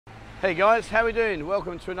Hey guys, how are we doing?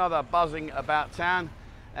 Welcome to another Buzzing About Town.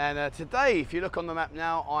 And today, if you look on the map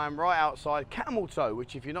now, I am right outside Camel Toe,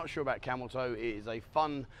 which if you're not sure about Camel Toe, it is a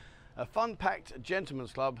fun-packed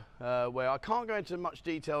gentleman's club where I can't go into much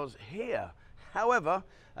details here. However,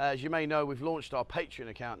 as you may know, we've launched our Patreon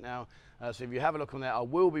account now. So if you have a look on there, I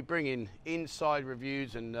will be bringing inside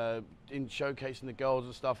reviews and in showcasing the girls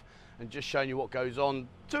and stuff and just showing you what goes on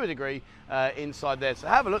to a degree inside there. So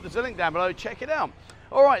have a look, there's a link down below, check it out.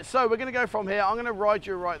 All right, so we're gonna go from here. I'm gonna ride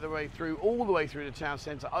you right the way through, all the way through the town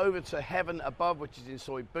centre, over to Heaven Above, which is in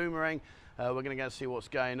Soi Boomerang. We're gonna go see what's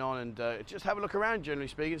going on and just have a look around, generally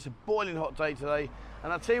speaking. It's a boiling hot day today.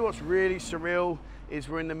 And I'll tell you what's really surreal is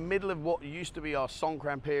we're in the middle of what used to be our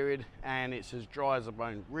Songkran period and it's as dry as a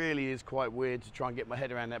bone. Really is quite weird to try and get my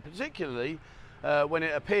head around that, particularly when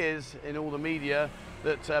it appears in all the media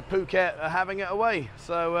that Phuket are having it away.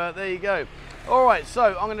 So there you go. All right,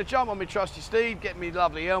 so I'm going to jump on my trusty steed, get me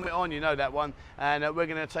lovely helmet on, you know that one, and we're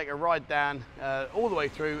going to take a ride down all the way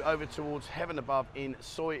through over towards Heaven Above in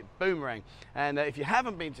Soi Boomerang. And if you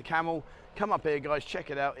haven't been to Camel, come up here guys, check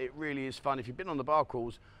it out. It really is fun. If you've been on the bar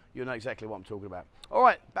crawls, you'll know exactly what I'm talking about. All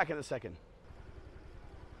right, back in a second.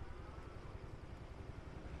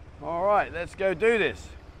 All right, let's go do this.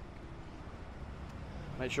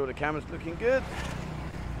 Make sure the camera's looking good.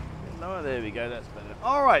 Lower, there we go, that's better.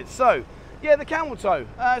 All right, so yeah, the Camel Toe.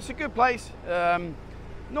 It's a good place.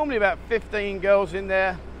 Normally about 15 girls in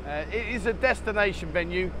there. It is a destination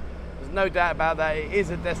venue. There's no doubt about that. It is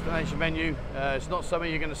a destination venue. It's not something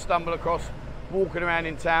you're going to stumble across walking around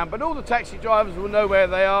in town, but all the taxi drivers will know where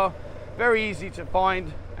they are. Very easy to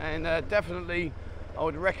find, and definitely I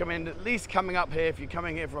would recommend at least coming up here if you're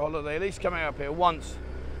coming here for a holiday, at least coming up here once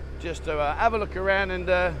just to have a look around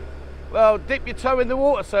and well, dip your toe in the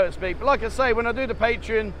water, so to speak. But like I say, when I do the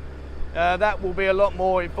Patreon, that will be a lot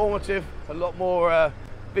more informative, a lot more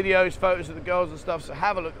videos, photos of the girls and stuff. So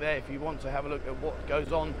have a look there if you want to have a look at what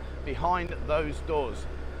goes on behind those doors.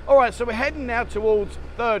 All right, so we're heading now towards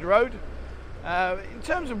Third Road. In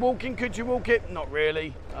terms of walking, could you walk it? Not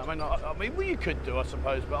really. I mean, well, you could do, I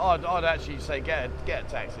suppose, but I'd actually say get a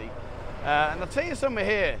taxi. And I'll tell you something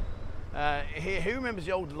here. Here, who remembers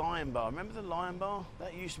the old Lion Bar? Remember the Lion Bar?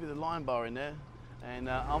 That used to be the Lion Bar in there. And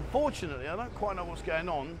unfortunately, I don't quite know what's going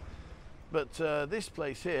on, but this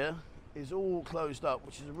place here is all closed up,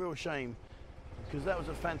 which is a real shame, because that was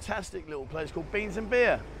a fantastic little place called Beans and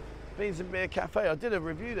Beer. Beans and Beer Cafe. I did a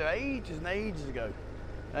review there ages and ages ago,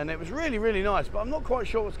 and it was really, really nice, but I'm not quite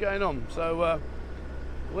sure what's going on, so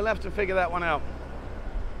we'll have to figure that one out.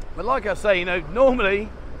 But like I say, you know, normally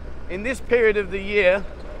in this period of the year,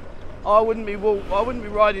 I wouldn't be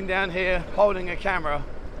riding down here holding a camera,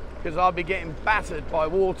 because I'll be getting battered by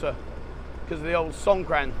water because of the old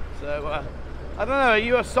Songkran. So I don't know, are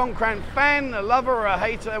you a Songkran fan, a lover or a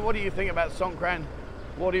hater? What do you think about Songkran?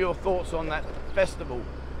 What are your thoughts on that festival?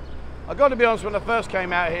 I've got to be honest, when I first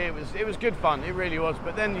came out here, it was good fun, it really was,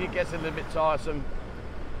 but then it gets a little bit tiresome,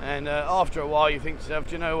 and after a while you think to yourself,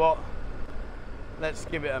 do you know what, let's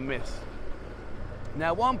give it a miss.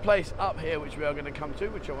 Now, one place up here which we are going to come to,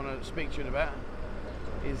 which I want to speak to you about,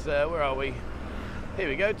 is, where are we? Here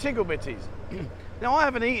we go, Tickle Bitties. Now, I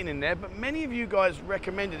haven't eaten in there, but many of you guys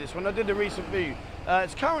recommended this when I did a recent review.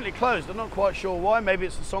 It's currently closed, I'm not quite sure why. Maybe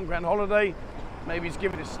it's the Songkran holiday, maybe it's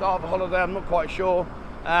giving its staff a holiday, I'm not quite sure.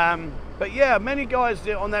 But yeah, many guys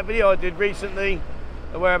on that video I did recently,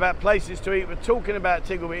 where about places to eat, were talking about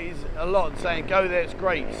Tickle Bitties a lot, saying go there, it's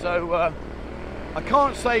great. So I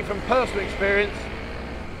can't say from personal experience,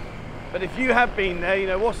 but if you have been there, you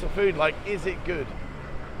know, what's the food like? Is it good?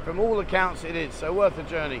 From all accounts it is, so worth a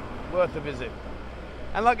journey, worth a visit.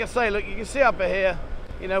 And like I say, look, you can see up here,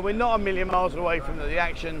 you know, we're not a million miles away from the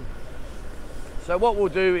action. So what we'll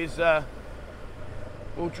do is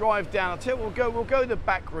we'll drive down. I'll tell you, we'll go the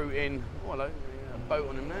back route in. Oh, hello, a boat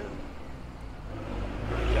on him now.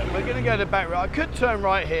 Okay, we're gonna go the back route. I could turn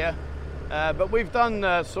right here, but we've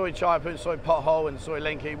done Soi Chai, Soi Pothole and Soi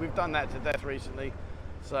Lenki. We've done that to death recently.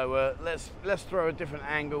 So let's throw a different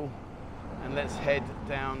angle and let's head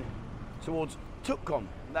down towards Tukkom.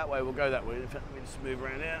 That way, we'll go that way. In fact, let me just move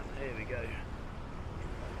around here. Here we go.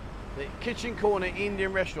 The Kitchen Corner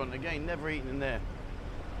Indian restaurant. Again, never eaten in there.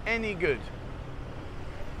 Any good.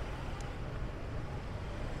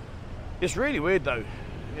 It's really weird though.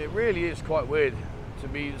 It really is quite weird to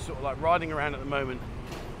be sort of like riding around at the moment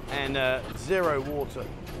and zero water.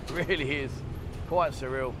 It really is quite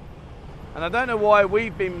surreal. And I don't know why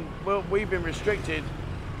we've been restricted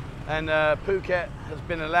and Phuket has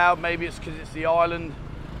been allowed. Maybe it's because it's the island.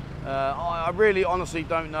 I really honestly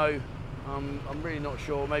don't know. I'm really not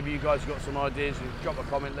sure. Maybe you guys have got some ideas. Drop a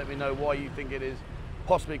comment, let me know why you think it is.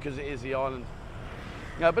 possibly because it is the island.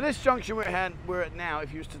 But this junction we're at now,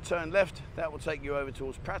 if you was to turn left, that will take you over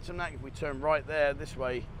towards Pattaya. If we turn right there, this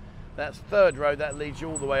way, that's third road, that leads you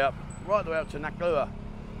all the way up, right the way up to Naklua.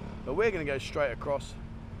 But we're going to go straight across,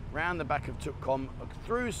 round the back of Tukkom,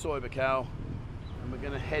 through Soibakau, and we're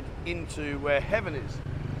going to head into where heaven is.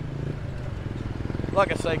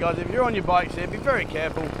 Like I say, guys, if you're on your bikes here, be very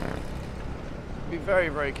careful. Be very,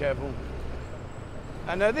 very careful.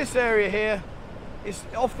 And this area here is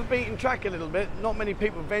off the beaten track a little bit. Not many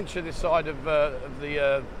people venture this side of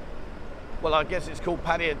the, well, I guess it's called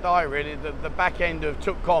Pattaya, really, the back end of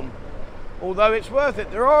Tukkom. Although it's worth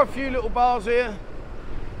it. There are a few little bars here,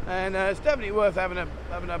 and it's definitely worth having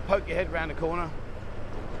a poke your head around the corner.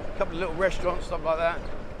 A couple of little restaurants, stuff like that.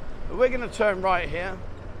 But we're going to turn right here.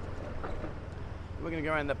 We're going to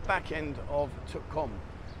go around the back end of Tukkom.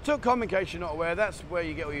 Tukkom, in case you're not aware, that's where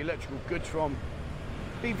you get all your electrical goods from.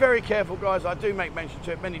 Be very careful, guys. I do make mention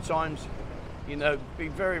to it many times. You know, be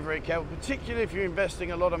very, very careful, particularly if you're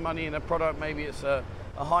investing a lot of money in a product. Maybe it's a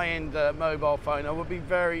high-end mobile phone. I would be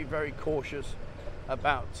very, very cautious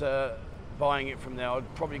about buying it from there.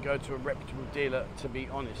 I'd probably go to a reputable dealer, to be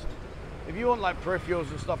honest. If you want like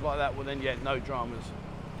peripherals and stuff like that, well then, yeah, no dramas.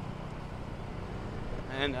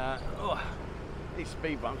 And these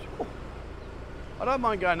speed bumps. Oh, I don't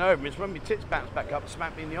mind going over them. It's when my tits bounce back up and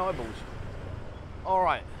smack me in the eyeballs. All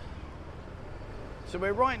right. So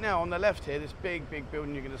we're right now on the left here, this big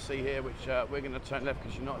building you're going to see here, which we're going to turn left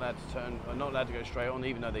because you're not allowed to turn, or not allowed to go straight on,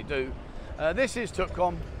 even though they do. This is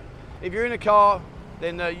Tukkom. If you're in a car,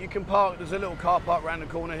 then you can park. There's a little car park around the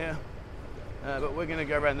corner here, but we're going to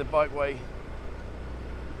go around the bikeway.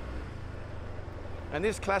 And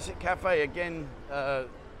this classic cafe, again,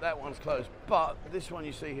 that one's closed, but this one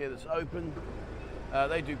you see here that's open,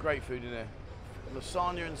 they do great food in there.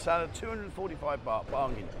 Lasagna and salad, 245 baht,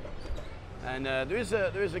 bargain. And there is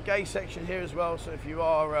a gay section here as well, so if you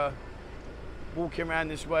are walking around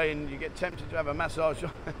this way and you get tempted to have a massage,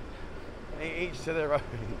 each to their own.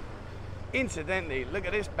 Incidentally, look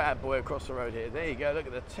at this bad boy across the road here. There you go, look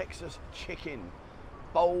at the Texas chicken.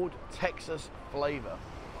 Bold Texas flavour.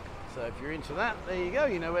 So if you're into that, there you go,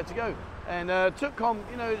 you know where to go. And Tukkom,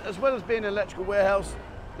 you know, as well as being an electrical warehouse,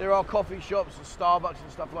 there are coffee shops and Starbucks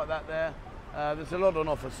and stuff like that there. There's a lot on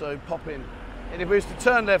offer, so pop in. And if we was to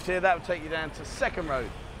turn left here, that would take you down to Second Road.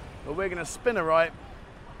 But we're going to spin a right.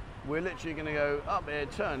 We're literally going to go up here,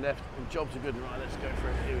 turn left, and jobs are good. Right, let's go for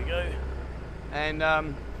it. Here we go.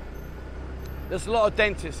 And there's a lot of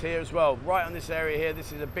dentists here as well. Right on this area here,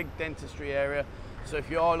 this is a big dentistry area. So if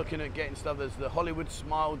you are looking at getting stuff, there's the Hollywood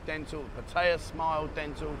Smile Dental, Pattaya Smile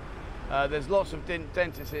Dental. There's lots of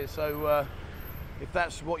dentists here. So if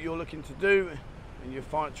that's what you're looking to do, and you're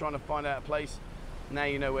trying to find out a place, now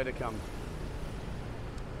you know where to come.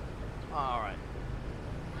 All right.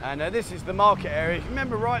 And this is the market area. If you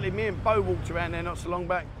remember rightly, me and Bo walked around there not so long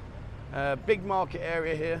back. Big market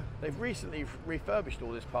area here. They've recently refurbished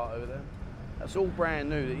all this part over there. That's all brand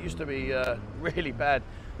new. It used to be really bad.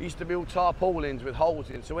 It used to be all tarpaulins with holes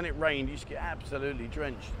in, so when it rained, you used to get absolutely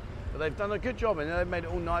drenched. But they've done a good job in there. They've made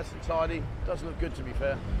it all nice and tidy. Does look good, to be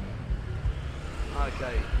fair.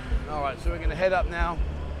 Okay. All right, so we're going to head up now.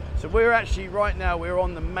 So we're actually, right now, we're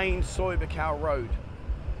on the main Soibakau Road.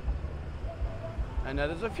 And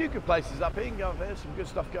there's a few good places up here. You can go up there, some good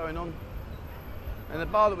stuff going on. And the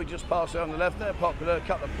bar that we just passed there on the left, they're popular. A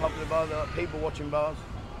couple of popular bars, there are people watching bars.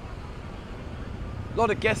 A lot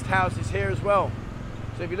of guest houses here as well.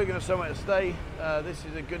 So if you're looking for somewhere to stay, this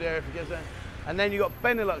is a good area for guests there. And then you've got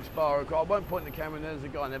Benelux Bar. I won't point the camera, and there's a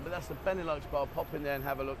guy in there, but that's the Benelux Bar. Pop in there and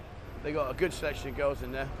have a look. They've got a good selection of girls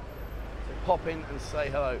in there. So pop in and say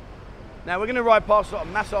hello. Now we're going to ride past a lot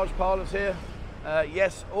of massage parlours here.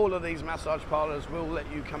 Yes, all of these massage parlours will let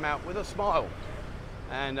you come out with a smile.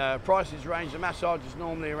 And prices range. The massage is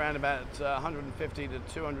normally around about 150 to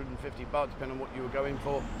 250 baht, depending on what you were going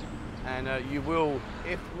for. And you will,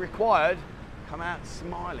 if required, come out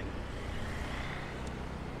smiling.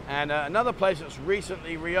 And another place that's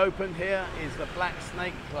recently reopened here is the Black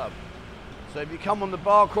Snake Club. So if you come on the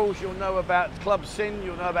bar crawls, you'll know about Club Sin,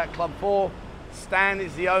 you'll know about Club 4. Stan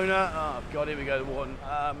is the owner. Oh God, here we go, the one.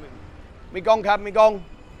 Mi gong cab, mi gong.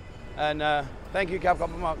 And thank you, Cab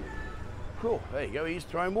Copper Mark. Cool, there you go, he's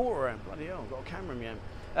throwing water around. Bloody hell, I've got a camera in my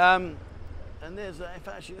hand. And there's, in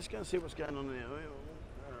fact, actually, let's go and see what's going on here.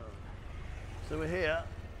 So we're here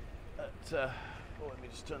at, oh, let me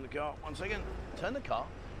just turn the car, 1 second. Turn the car.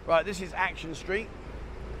 Right, this is Action Street.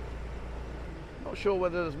 Not sure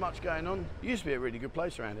whether there's much going on. It used to be a really good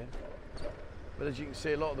place around here. But as you can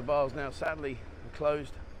see, a lot of the bars now, sadly, are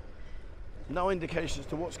closed. No indications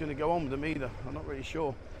to what's going to go on with them either. I'm not really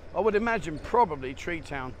sure. I would imagine probably Tree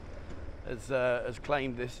Town has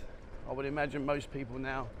claimed this. I would imagine most people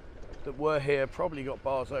now that were here probably got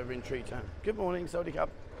bars over in Tree Town. Good morning, Sodi Cup.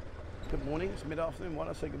 Good morning, it's mid-afternoon. Why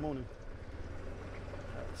did I say good morning?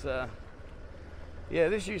 That's, yeah,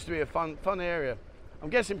 this used to be a fun area. I'm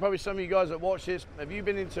guessing probably some of you guys that watch this, have you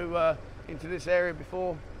been into this area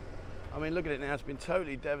before? I mean, look at it now, it's been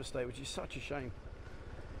totally devastated, which is such a shame.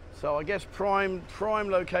 So I guess prime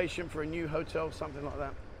location for a new hotel, something like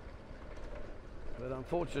that. But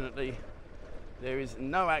unfortunately, there is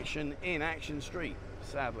no action in Action Street,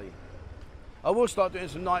 sadly. I will start doing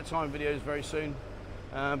some nighttime videos very soon,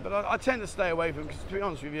 but I tend to stay away from them because, to be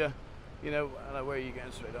honest with you, you know, I don't know where you're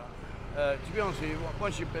getting sweetheart. To be honest with you,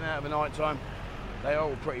 once you've been out of a night time, they are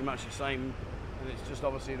all pretty much the same, and it's just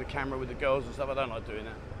obviously the camera with the girls and stuff. I don't like doing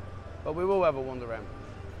that, but we will have a wander around.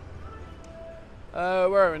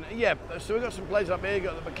 Where are we? Yeah, so we've got some places up here. You've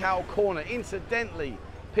got the Macau Corner. Incidentally,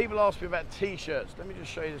 people ask me about t-shirts. Let me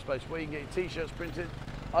just show you this place where you can get your t-shirts printed.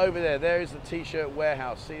 Over there is the t-shirt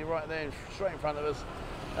warehouse. See right there, straight in front of us.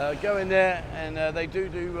 Go in there, and they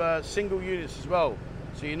do single units as well.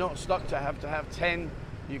 So you're not stuck to have 10.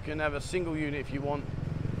 You can have a single unit if you want,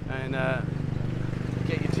 and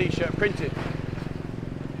get your t-shirt printed.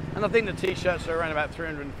 And I think the t-shirts are around about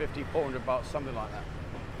 350, 400 bucks, something like that.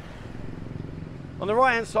 On the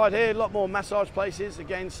right hand side here, a lot more massage places.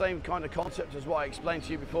 Again, same kind of concept as what I explained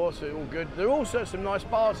to you before, so all good. There are also some nice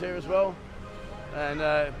bars here as well. And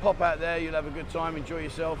pop out there, you'll have a good time, enjoy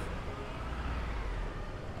yourself.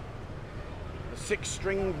 The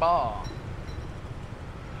 6-string bar.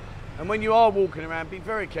 And when you are walking around, be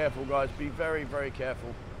very careful, guys. Be very, very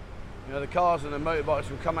careful. You know, the cars and the motorbikes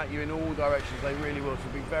will come at you in all directions. They really will, so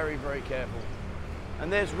be very, very careful.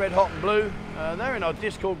 And there's Red Hot and Blue. They're in our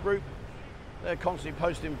Discord group. They're constantly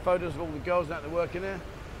posting photos of all the girls out there working there.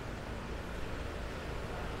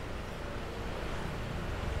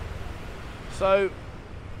 So,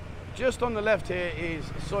 just on the left here is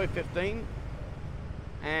Soi 15.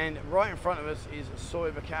 And right in front of us is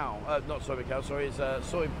Soi Buakhao. Not Soi Buakhao, sorry, it's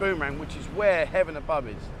Soi Boomerang, which is where Heaven Above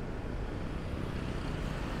is.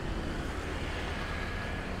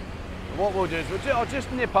 What we'll do is, I'll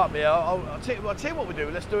just nip up here. I'll tell you what we'll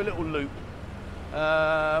do. Let's do a little loop.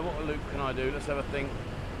 What loop can I do? Let's have a think.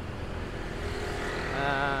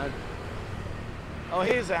 Oh,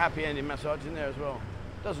 here's a happy ending massage in there as well.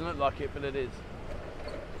 Doesn't look like it, but it is.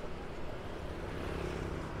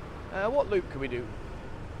 What loop can we do?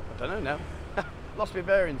 I don't know now. Lost my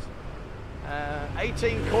bearings.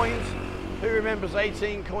 18 coins. Who remembers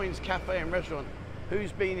 18 coins cafe and restaurant?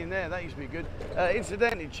 Who's been in there? That used to be good.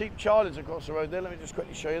 Incidentally, Cheap Charlie's across the road there. Let me just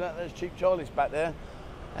quickly show you that. There's Cheap Charlie's back there.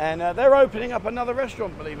 And they're opening up another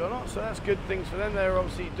restaurant, believe it or not. So that's good things for them. They're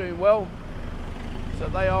obviously doing well. So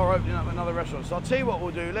they are opening up another restaurant. So I'll tell you what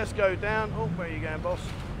we'll do. Let's go down. Oh, where are you going, boss?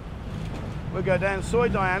 We'll go down Soi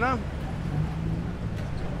Diana.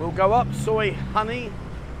 We'll go up Soi Honey.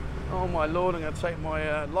 Oh my Lord, I'm going to take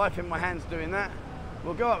my life in my hands doing that.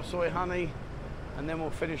 We'll go up Soi Honey, and then we'll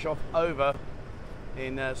finish off over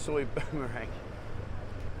in Soi Boomerang.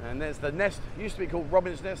 And there's the Nest. It used to be called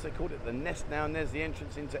Robin's Nest. They called it the Nest now, and there's the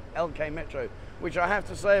entrance into LK Metro, which I have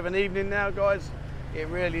to say of an evening now, guys, it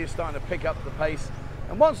really is starting to pick up the pace.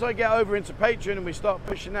 And once I get over into Patreon and we start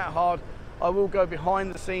pushing that hard, I will go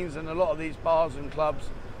behind the scenes in a lot of these bars and clubs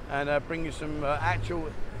and bring you some actual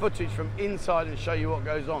footage from inside and show you what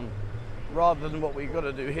goes on, rather than what we've got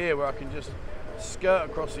to do here, where I can just skirt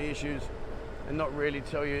across the issues and not really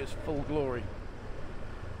tell you its full glory.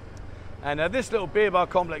 And this little beer bar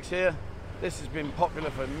complex here, this has been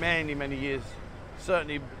popular for many, many years.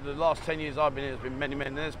 Certainly the last 10 years I've been here, it's been many, many.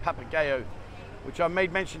 And there's Papagayo, which I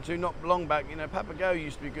made mention to not long back. You know, Papagayo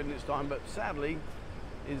used to be good in its time, but sadly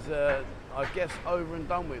is, I guess, over and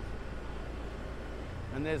done with.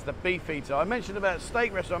 And there's the Beef Eater. I mentioned about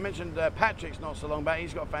steak restaurant. I mentioned Patrick's not so long back.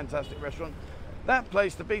 He's got a fantastic restaurant. That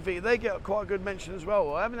place, the Beef Eater, they get quite a good mention as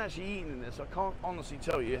well. I haven't actually eaten in this, so I can't honestly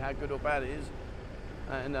tell you how good or bad it is.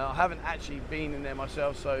 And I haven't actually been in there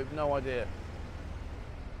myself, so no idea.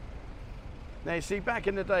 Now you see, back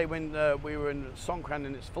in the day when we were in Songkran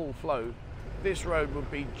in its full flow, this road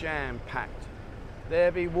would be jam-packed.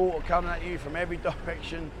 There'd be water coming at you from every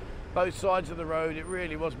direction, both sides of the road. It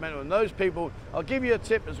really was mental. And those people, I'll give you a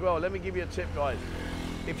tip as well. Let me give you a tip, guys.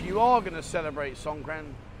 If you are going to celebrate Songkran,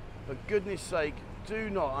 for goodness sake, do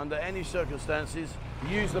not, under any circumstances,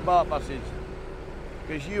 use the BART buses,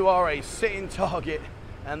 because you are a sitting target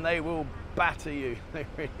and they will batter you. They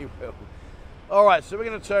really will. All right, so we're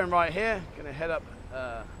going to turn right here. Going to head up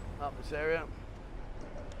this area.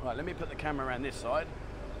 All right, let me put the camera around this side.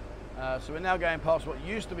 So we're now going past what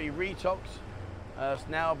used to be Retox. It's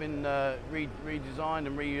now been redesigned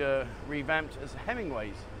and revamped as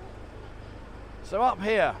Hemingway's. So up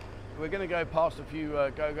here, we're going to go past a few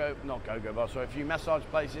a few massage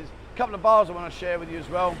places. A couple of bars I want to share with you as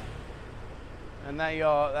well. And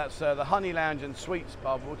that's the Honey Lounge and Sweets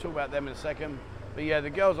bar. We'll talk about them in a second. But yeah,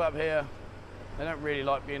 the girls up here, they don't really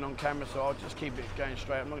like being on camera, so I'll just keep it going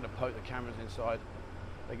straight. I'm not going to poke the cameras inside.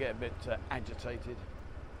 They get a bit agitated.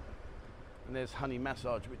 And there's Honey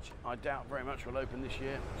Massage, which I doubt very much will open this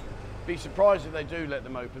year. Be surprised if they do let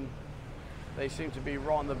them open. They seem to be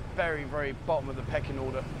right on the very, very bottom of the pecking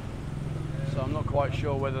order. So I'm not quite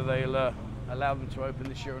sure whether they'll allow them to open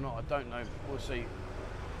this year or not. I don't know. We'll see.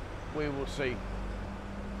 We will see.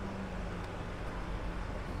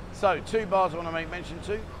 So, two bars I want to make mention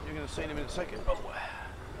to. You're going to see them in a second. Oh.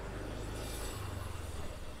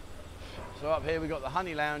 So up here we've got the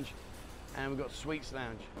Honey Lounge and we've got Sweets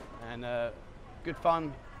Lounge. And good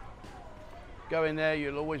fun. Go in there,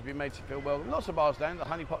 you'll always be made to feel well. Lots of bars down, the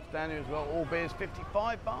Honey Pot's down here as well. All beers,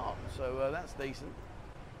 55 bars, so that's decent.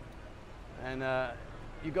 And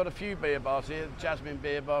you've got a few beer bars here, Jasmine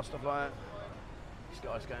beer bar, stuff like that. This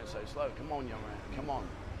guy's going so slow. Come on, young man, come on.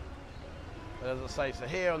 But as I say, so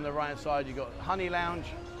here on the right hand side, you've got Honey Lounge.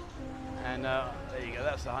 And there you go,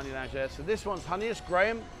 that's the Honey Lounge there. So this one's Honeyest,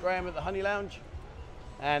 Graham at the Honey Lounge.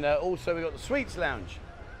 And also we've got the Sweets Lounge,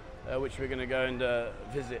 which we're going to go and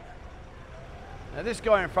visit. Now this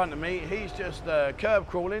guy in front of me, he's just curb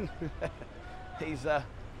crawling. he's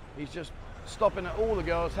just stopping at all the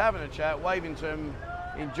girls, having a chat, waving to them,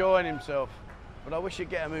 enjoying himself. But I wish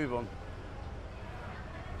he'd get a move on.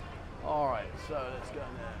 All right, so let's go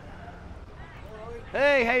in there.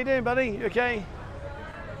 Hey, how you doing, buddy? You okay?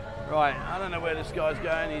 Right, I don't know where this guy's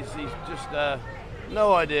going. He's just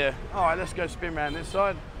no idea. All right, let's go spin around this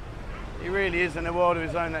side. He really is in a world of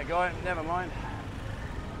his own, that guy. Never mind.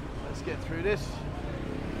 Let's get through this.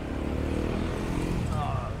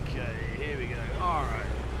 Okay, here we go.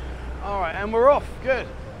 All right, and we're off. Good.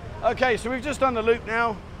 Okay, so we've just done the loop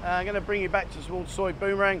now. I'm going to bring you back to Small Soy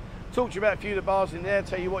Boomerang, talk to you about a few of the bars in there,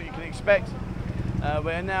 tell you what you can expect.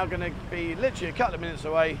 We're now going to be literally a couple of minutes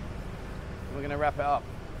away, and we're going to wrap it up.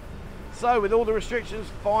 So, with all the restrictions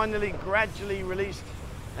finally gradually released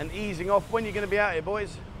and easing off, when are you going to be out here,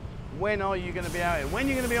 boys? When are you going to be out here? When are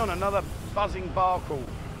you going to be on another buzzing bar crawl?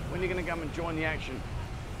 When are you going to come and join the action?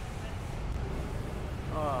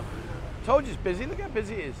 Oh, told you it's busy. Look how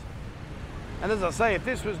busy it is. And as I say, if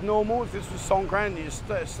this was normal, if this was Songkran, and you just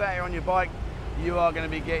sat here on your bike, you are going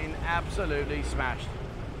to be getting absolutely smashed.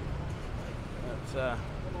 That's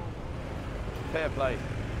fair play.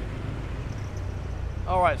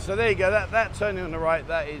 All right, so there you go. That turning on the right,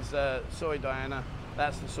 that is Soy Diana.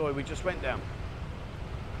 That's the soy we just went down.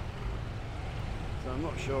 So I'm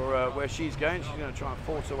not sure where she's going. She's going to try and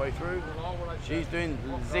force her way through. She's doing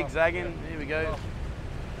zigzagging. Here we go.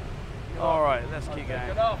 All right, let's keep going.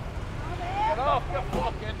 Get off. Get off. You're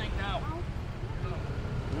fucking now.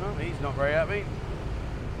 No, he's not very happy.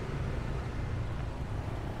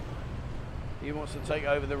 He wants to take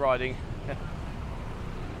over the riding.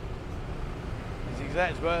 His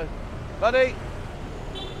exact word. Buddy.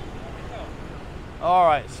 All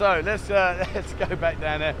right, so let's go back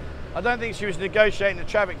down there. I don't think she was negotiating the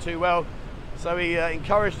traffic too well, so he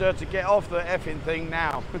encouraged her to get off the effing thing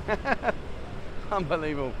now.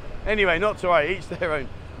 Unbelievable. Anyway, not to worry, each their own.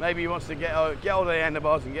 Maybe he wants to get all the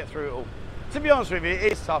handlebars and get through it all. To be honest with you,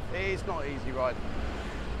 it's tough. It's not an easy ride.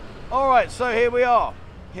 All right, so here we are.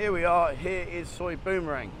 Here we are. Here is Soy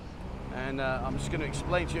Boomerang. And I'm just going to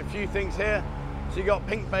explain to you a few things here. So you got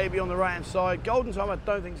Pink Baby on the right-hand side. Golden Time I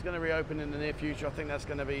don't think is going to reopen in the near future. I think that's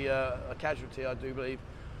going to be a casualty, I do believe.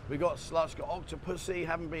 We got Sluts, got Octopussy,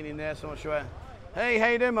 haven't been in there, so I'm not sure. Hey, how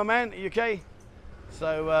you doing, my man? Are you okay?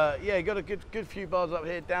 So yeah, you got a good few bars up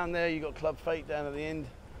here. Down there, you got Club Fate down at the end,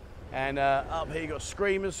 and up here you got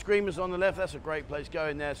Screamers. Screamers on the left. That's a great place. Go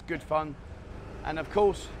in there. It's good fun. And of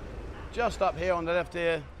course, just up here on the left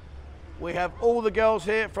here, we have all the girls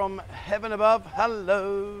here from heaven above.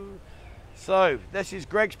 Hello. So this is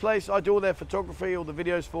Greg's place. I do all their photography, all the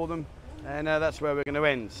videos for them, and that's where we're going to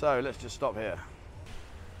end. So let's just stop here.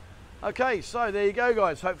 Okay, so there you go,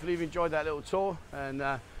 guys. Hopefully you've enjoyed that little tour, and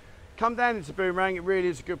come down into Boomerang. It really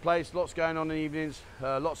is a good place. Lots going on in the evenings,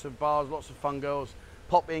 lots of bars, lots of fun girls.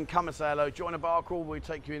 Pop in, come and say hello. Join a bar crawl. We'll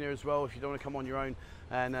take you in here as well if you don't want to come on your own.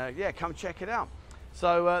 And yeah, come check it out.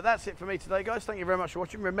 So that's it for me today, guys. Thank you very much for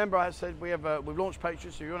watching. Remember, I said we've launched Patreon, so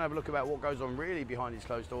if you want to have a look about what goes on really behind these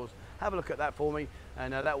closed doors, have a look at that for me,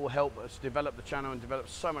 and that will help us develop the channel and develop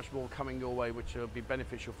so much more coming your way, which will be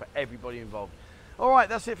beneficial for everybody involved. All right,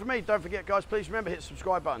 that's it for me. Don't forget, guys, please remember, hit the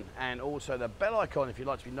subscribe button and also the bell icon if you'd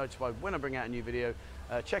like to be notified when I bring out a new video.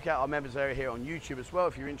 Check out our members area here on YouTube as well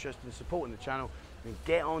if you're interested in supporting the channel. And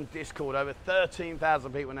get on Discord, over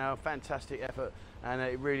 13,000 people now, fantastic effort, and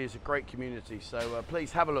it really is a great community, so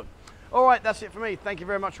please have a look. All right, that's it for me. Thank you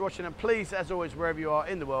very much for watching, and please, as always, wherever you are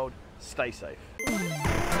in the world, stay safe.